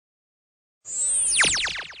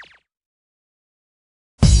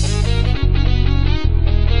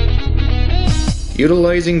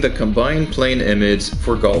Utilizing the combined plane image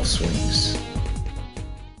for golf swings.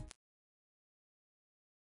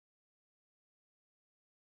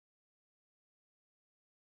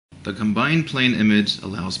 The combined plane image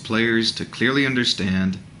allows players to clearly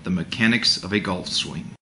understand the mechanics of a golf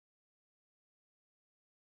swing.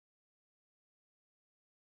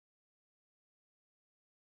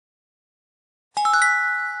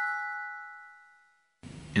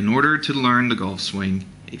 In order to learn the golf swing,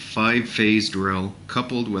 a 5-phase drill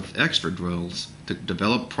coupled with extra drills to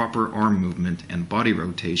develop proper arm movement and body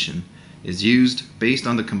rotation is used based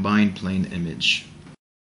on the combined plane image.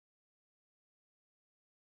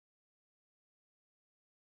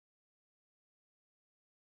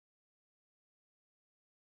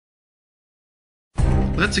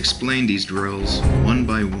 Let's explain these drills one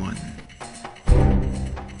by one.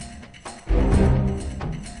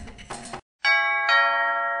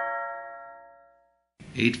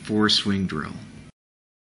 Eight-4 swing drill.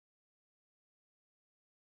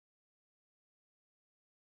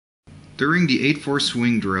 During the 8-4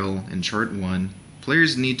 swing drill in Chart 1,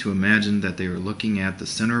 players need to imagine that they are looking at the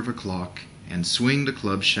center of a clock and swing the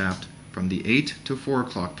club shaft from the 8 to 4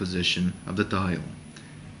 o'clock position of the dial.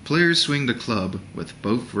 Players swing the club with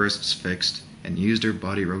both wrists fixed and use their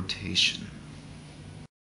body rotation.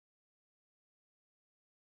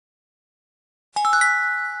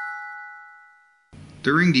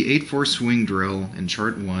 During the 8-4 swing drill in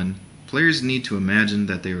Chart 1, players need to imagine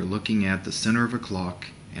that they are looking at the center of a clock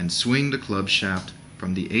and swing the club shaft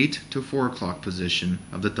from the 8 to 4 o'clock position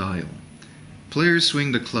of the dial. Players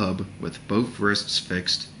swing the club with both wrists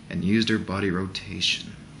fixed and use their body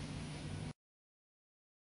rotation.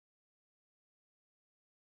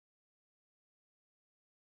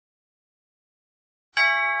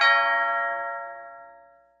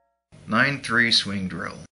 Nine-3 swing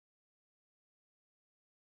drill.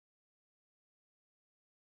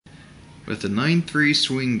 With the 9-3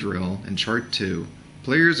 swing drill in Chart 2,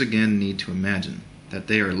 players again need to imagine that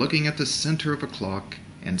they are looking at the center of a clock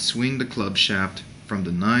and swing the club shaft from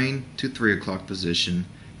the 9 to 3 o'clock position,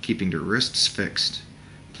 keeping their wrists fixed.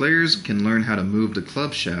 Players can learn how to move the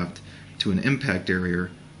club shaft to an impact area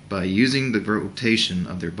by using the rotation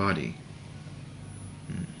of their body.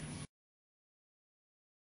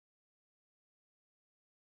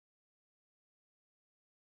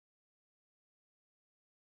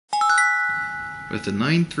 With the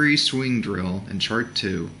 9-3 swing drill in Chart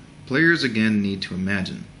 2, players again need to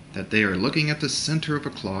imagine that they are looking at the center of a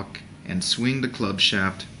clock and swing the club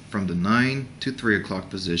shaft from the 9 to 3 o'clock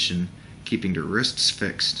position, keeping their wrists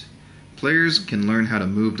fixed. Players can learn how to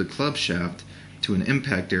move the club shaft to an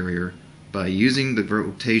impact area by using the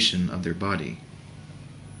rotation of their body.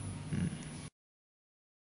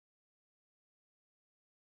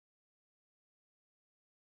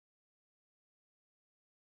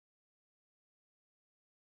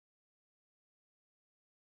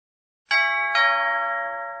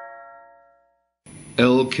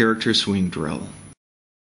 L character swing drill.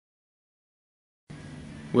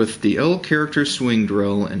 With the L character swing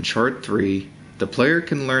drill in Chart 3, the player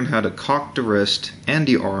can learn how to cock the wrist and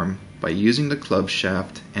the arm by using the club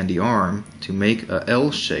shaft and the arm to make a L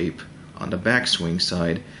shape on the backswing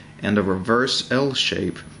side and a reverse L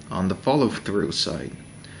shape on the follow-through side.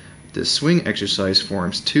 This swing exercise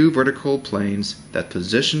forms two vertical planes that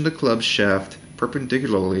position the club shaft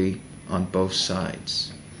perpendicularly on both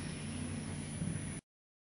sides.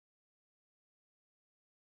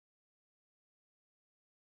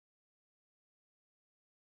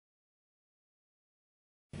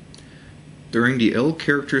 During the L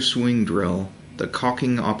character swing drill, the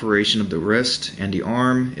cocking operation of the wrist and the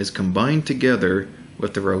arm is combined together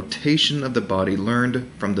with the rotation of the body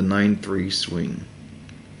learned from the 9-3 swing.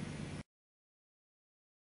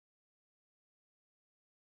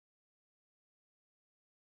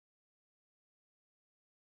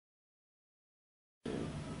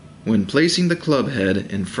 When placing the club head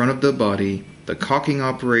in front of the body, the cocking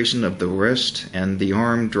operation of the wrist and the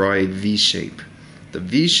arm draw a V shape. The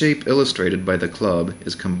V shape illustrated by the club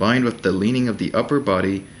is combined with the leaning of the upper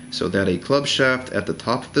body so that a club shaft at the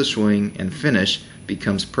top of the swing and finish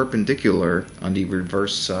becomes perpendicular on the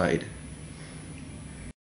reverse side.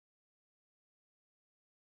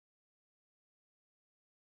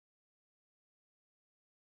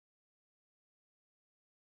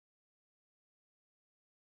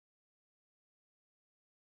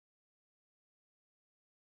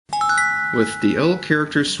 With the L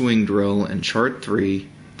character swing drill in Chart 3,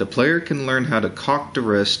 the player can learn how to cock the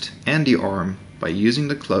wrist and the arm by using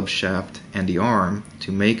the club shaft and the arm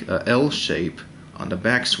to make a L shape on the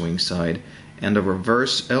backswing side and a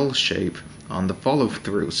reverse L shape on the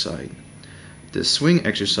follow-through side. This swing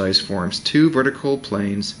exercise forms two vertical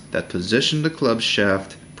planes that position the club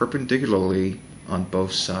shaft perpendicularly on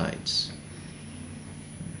both sides.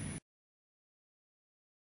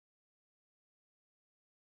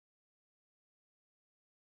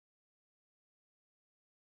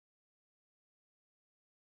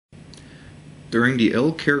 During the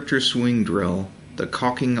L character swing drill, the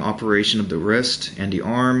cocking operation of the wrist and the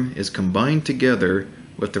arm is combined together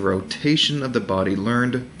with the rotation of the body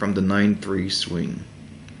learned from the 9-3 swing.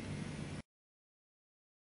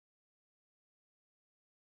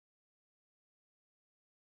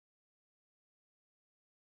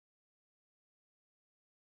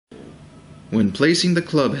 When placing the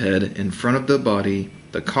club head in front of the body,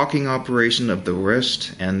 the cocking operation of the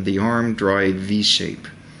wrist and the arm draw a V shape.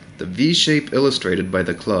 The V shape illustrated by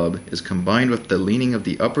the club is combined with the leaning of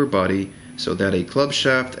the upper body so that a club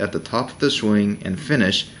shaft at the top of the swing and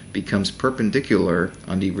finish becomes perpendicular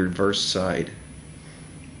on the reverse side.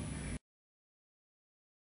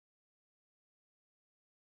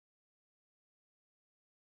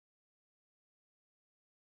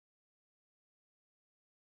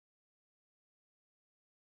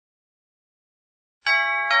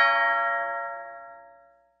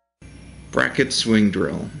 Bracket swing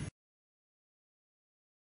drill.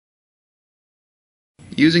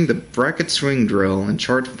 Using the bracket swing drill in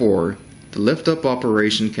Chart 4, the lift-up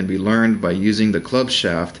operation can be learned by using the club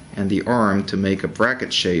shaft and the arm to make a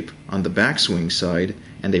bracket shape on the backswing side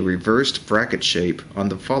and a reversed bracket shape on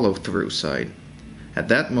the follow-through side. At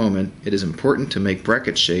that moment, it is important to make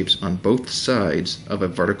bracket shapes on both sides of a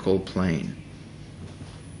vertical plane.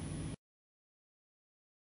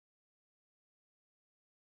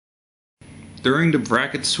 During the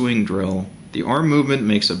bracket swing drill, the arm movement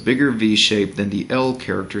makes a bigger V shape than the L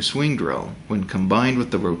character swing drill when combined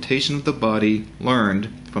with the rotation of the body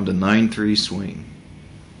learned from the 9-3 swing.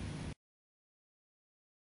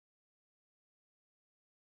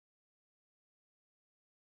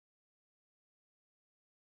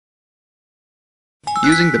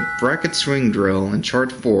 Using the bracket swing drill in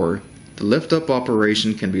Chart 4, the lift-up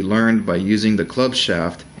operation can be learned by using the club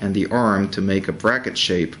shaft and the arm to make a bracket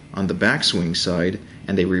shape on the backswing side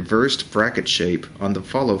and a reversed bracket shape on the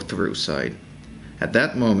follow-through side. At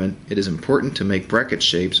that moment, it is important to make bracket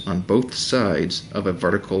shapes on both sides of a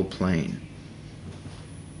vertical plane.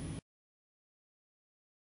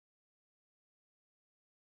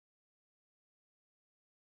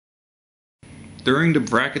 During the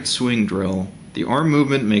bracket swing drill, the arm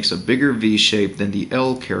movement makes a bigger V shape than the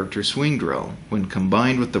L character swing drill when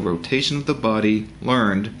combined with the rotation of the body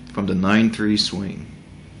learned from the 9-3 swing.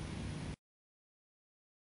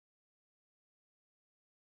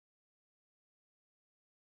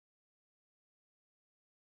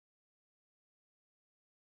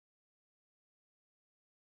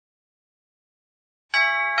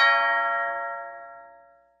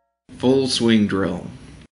 Full swing drill.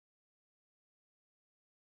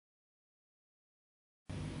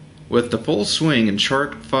 With the full swing in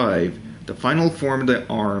Chart 5, the final form of the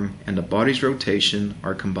arm and the body's rotation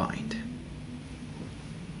are combined.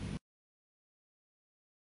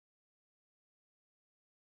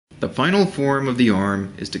 The final form of the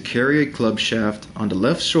arm is to carry a club shaft on the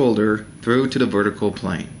left shoulder through to the vertical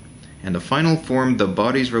plane, and the final form of the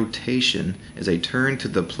body's rotation is a turn to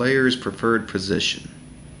the player's preferred position.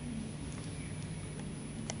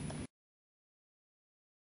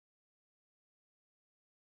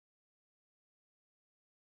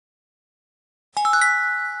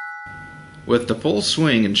 With the full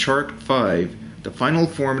swing in Chart 5, the final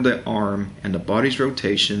form of the arm and the body's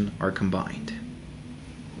rotation are combined.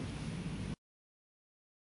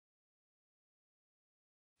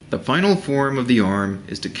 The final form of the arm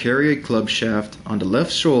is to carry a club shaft on the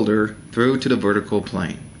left shoulder through to the vertical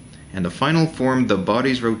plane, and the final form of the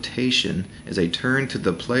body's rotation is a turn to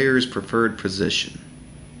the player's preferred position.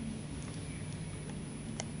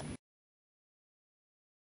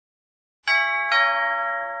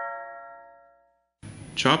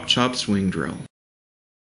 Chop Chop Swing Drill.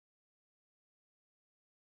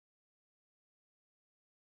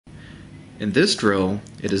 In this drill,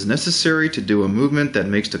 it is necessary to do a movement that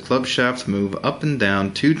makes the club shaft move up and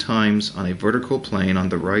down 2 times on a vertical plane on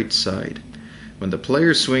the right side. When the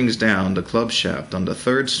player swings down the club shaft on the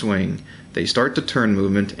 3rd swing, they start the turn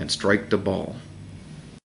movement and strike the ball.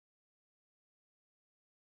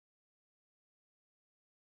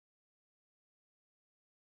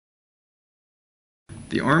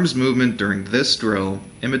 The arm's movement during this drill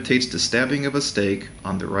imitates the stabbing of a stake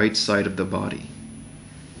on the right side of the body.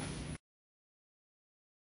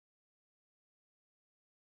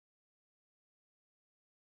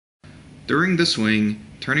 During the swing,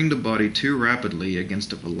 turning the body too rapidly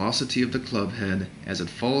against the velocity of the club head as it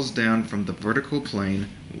falls down from the vertical plane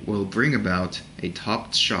will bring about a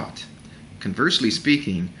topped shot. Conversely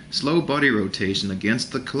speaking, slow body rotation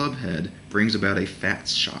against the club head brings about a fat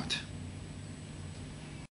shot.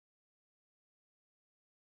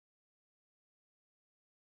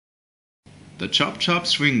 The chop-chop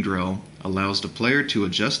swing drill allows the player to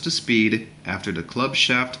adjust the speed after the club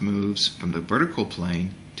shaft moves from the vertical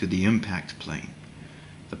plane to the impact plane.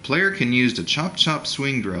 The player can use the chop-chop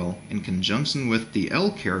swing drill in conjunction with the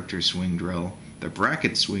L character swing drill, the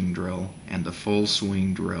bracket swing drill, and the full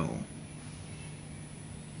swing drill.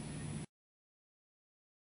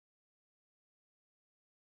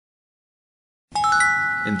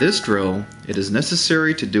 In this drill, it is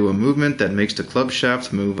necessary to do a movement that makes the club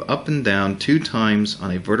shaft move up and down 2 times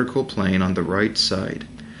on a vertical plane on the right side.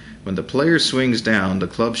 When the player swings down the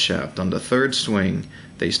club shaft on the 3rd swing,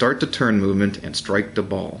 they start the turn movement and strike the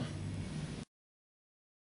ball.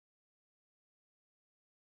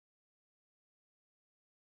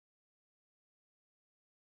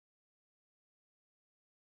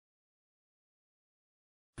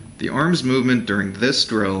 The arm's movement during this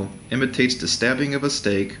drill imitates the stabbing of a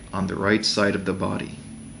stake on the right side of the body.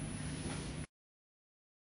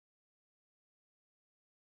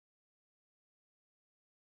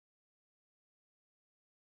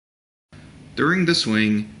 During the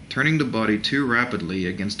swing, turning the body too rapidly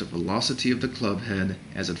against the velocity of the club head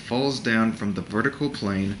as it falls down from the vertical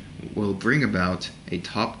plane will bring about a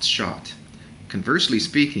topped shot. Conversely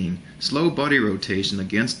speaking, slow body rotation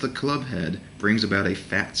against the club head brings about a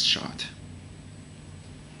fat shot.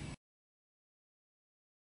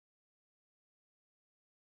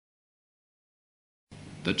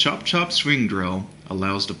 The chop-chop swing drill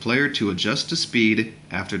allows the player to adjust the speed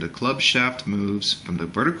after the club shaft moves from the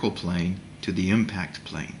vertical plane to the impact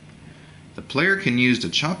plane. The player can use the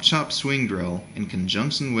chop-chop swing drill in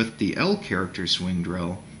conjunction with the L character swing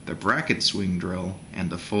drill, the bracket swing drill, and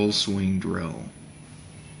the full swing drill.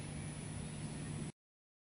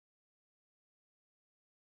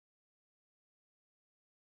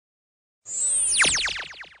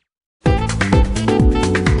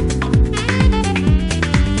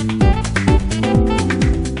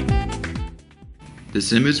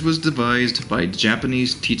 This image was devised by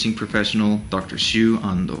Japanese teaching professional Dr. Shu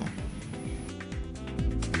Ando.